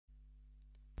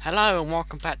Hello and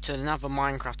welcome back to another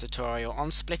Minecraft tutorial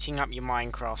on splitting up your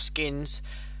Minecraft skins.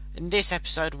 In this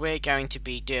episode we're going to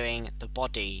be doing the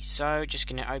body. So just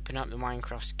going to open up the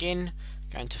Minecraft skin,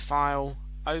 going to File,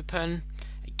 Open.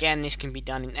 Again, this can be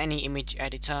done in any image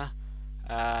editor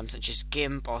such as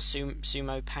GIMP or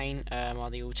Sumo Paint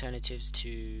are the alternatives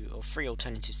to, or free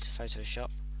alternatives to Photoshop.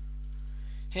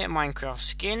 Hit Minecraft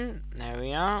skin, there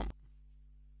we are.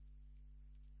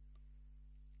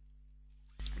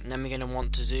 And then we're going to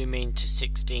want to zoom in to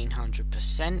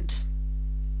 1600%.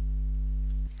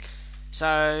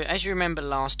 So as you remember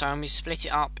last time, we split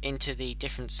it up into the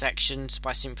different sections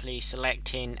by simply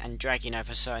selecting and dragging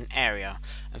over a certain area,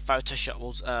 and Photoshop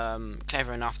was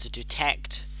clever enough to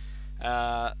detect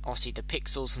obviously the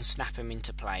pixels and snap them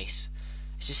into place.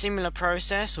 It's a similar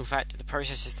process. In fact, the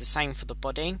process is the same for the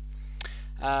body.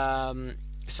 So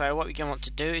what we're going to want to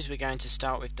do is we're going to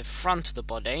start with the front of the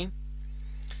body.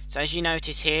 So as you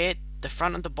notice here, the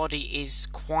front of the body is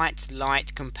quite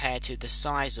light compared to the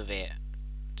size of it.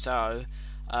 So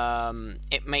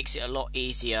it makes it a lot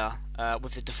easier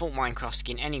with the default Minecraft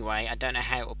skin anyway. I don't know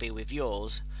how it will be with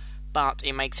yours, but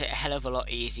it makes it a hell of a lot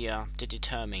easier to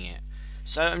determine it.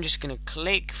 So I'm just going to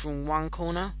click from one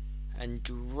corner and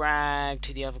drag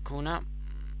to the other corner.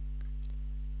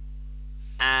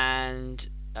 And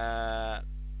why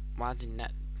didn't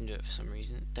that do it for some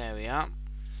reason? There we are.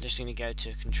 Just going to go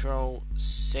to Control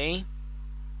C,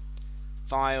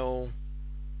 File,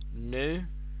 New.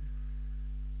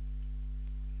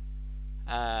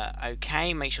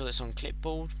 OK, make sure that's on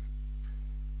clipboard.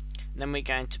 Then we're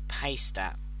going to paste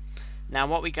that. Now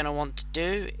what we're going to want to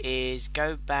do is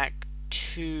go back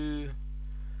to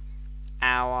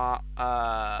our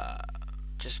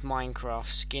just Minecraft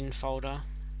skin folder.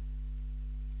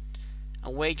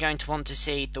 And we're going to want to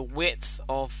see the width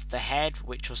of the head,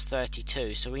 which was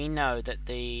 32. So we know that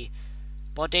the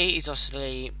body is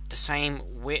obviously the same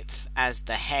width as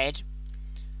the head.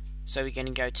 So we're going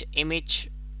to go to Image,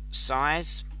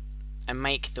 Size, and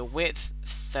make the width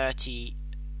 32.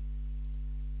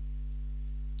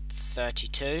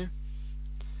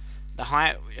 The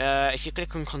height, if you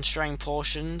click on Constrain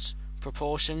Proportions,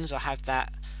 I have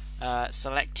that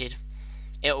selected.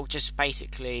 It will just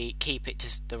basically keep it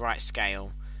to the right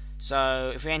scale.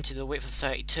 So if we enter the width of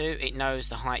 32, it knows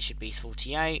the height should be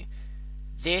 48.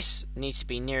 This needs to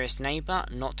be nearest neighbour,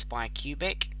 not by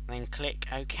cubic. Then click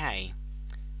OK.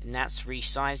 And that's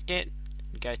resized it.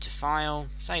 Go to File,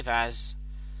 Save As.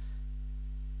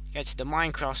 Go to the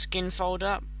Minecraft skin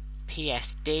folder,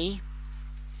 PSD.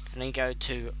 And then go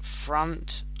to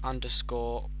front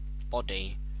underscore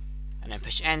body. And then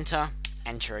push Enter,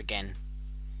 Enter again.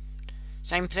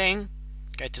 Same thing,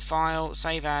 go to File,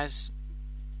 Save As,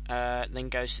 then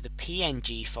go to the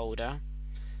PNG folder,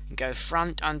 and go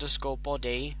front underscore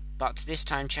body, but this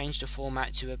time change the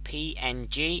format to a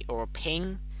PNG or a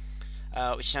PNG,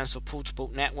 which stands for Portable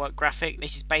Network Graphic.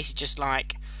 This is basically just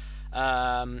like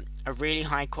a really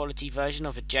high quality version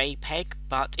of a JPEG,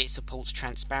 but it supports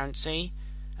transparency,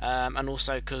 and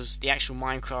also because the actual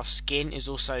Minecraft skin is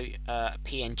also a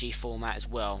PNG format as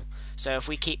well. So if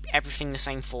we keep everything the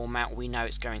same format, we know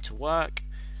it's going to work.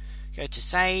 Go to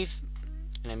Save,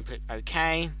 and then put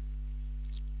OK.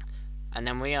 And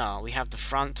then we have the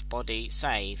front body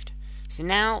saved. So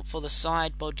now for the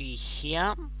side body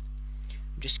here, I'm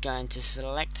just going to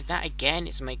select that again.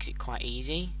 It makes it quite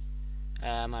easy.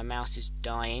 My mouse is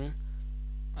dying.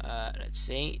 Let's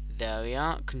see, there we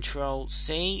are. Control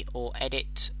C or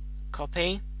Edit,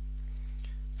 Copy,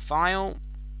 File,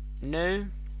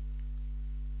 New,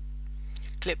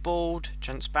 Clipboard,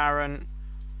 Transparent,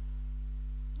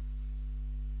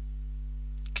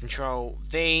 Control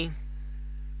V,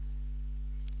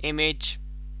 Image,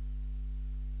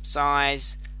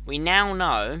 Size. We now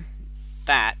know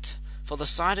that for the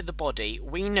side of the body,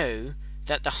 we knew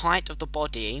that the height of the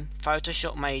body,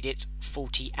 Photoshop made it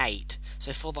 48.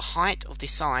 So for the height of the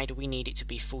side, we need it to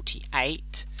be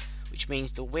 48, which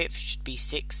means the width should be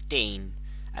 16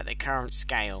 at the current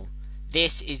scale.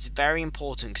 This is very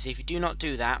important, because if you do not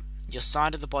do that, your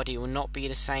side of the body will not be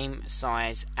the same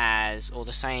size as, or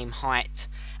the same height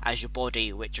as your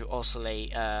body, which will also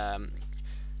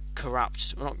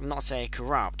corrupt, not say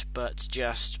corrupt, but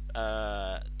just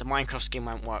the Minecraft skin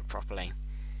won't work properly.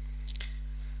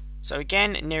 So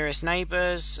again, nearest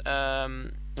neighbours,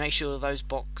 make sure those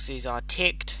boxes are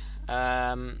ticked,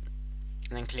 and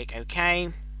then click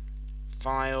OK,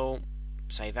 File,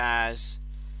 Save As.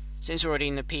 Since we're already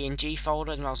in the PNG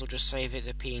folder, I might as well just save it as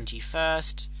a PNG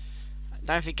first.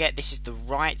 Don't forget this is the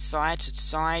right side, so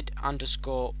side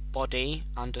underscore body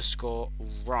underscore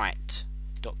right.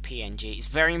 .png. It's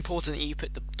very important that you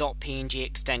put the .png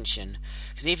extension,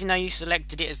 because even though you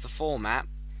selected it as the format,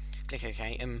 click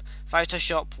OK,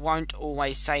 Photoshop won't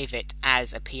always save it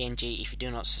as a PNG if you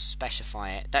do not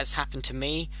specify it. That's happened to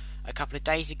me a couple of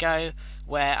days ago,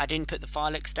 where I didn't put the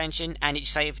file extension and it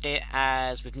saved it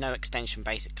as with no extension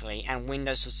basically, and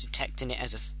Windows was detecting it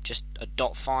as just a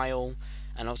 .dot file,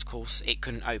 and of course it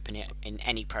couldn't open it in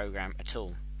any program at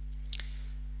all.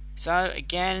 So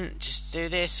again, just do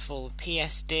this for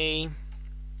PSD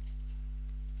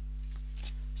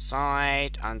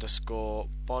side underscore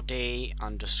body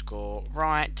underscore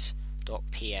right dot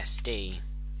PSD.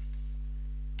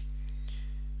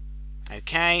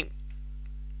 Okay,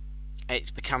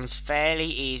 it becomes fairly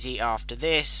easy after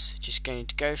this. Just going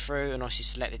to go through and obviously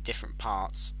select the different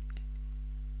parts.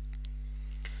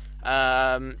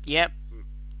 Yep,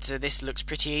 so this looks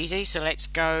pretty easy, so let's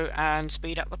go and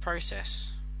speed up the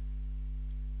process.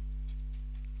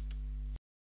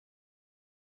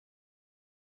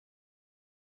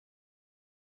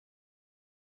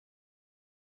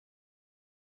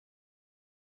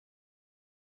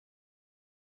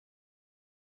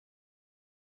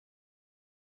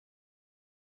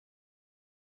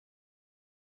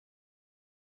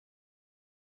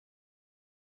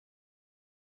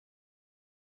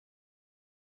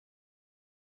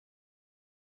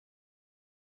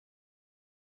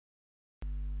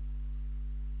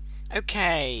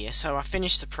 Okay, so I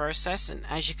finished the process, and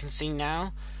as you can see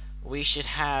now, we should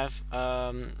have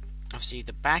obviously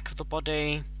the back of the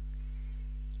body.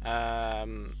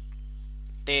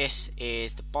 This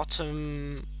is the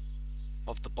bottom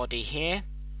of the body here.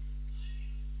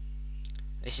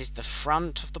 This is the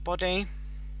front of the body.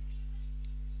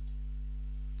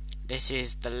 This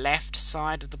is the left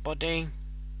side of the body,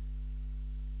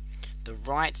 the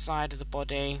right side of the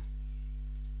body,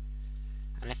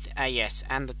 and yes,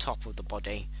 and the top of the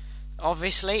body.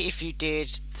 Obviously, if you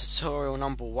did tutorial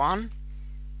number 1,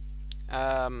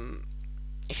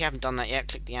 if you haven't done that yet,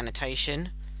 click the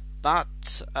annotation.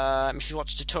 But if you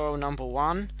watch tutorial number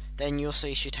 1, then you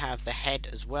also should have the head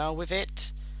as well with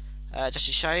it. Just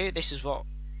to show you, this is what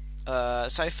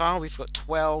so far we've got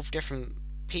 12 different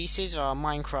pieces of our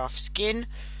Minecraft skin.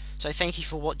 So thank you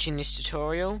for watching this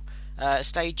tutorial.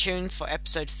 Stay tuned for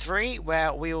episode 3,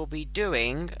 where we will be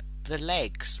doing the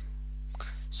legs.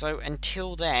 So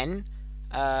until then,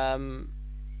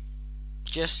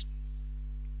 just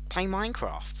play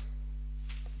Minecraft.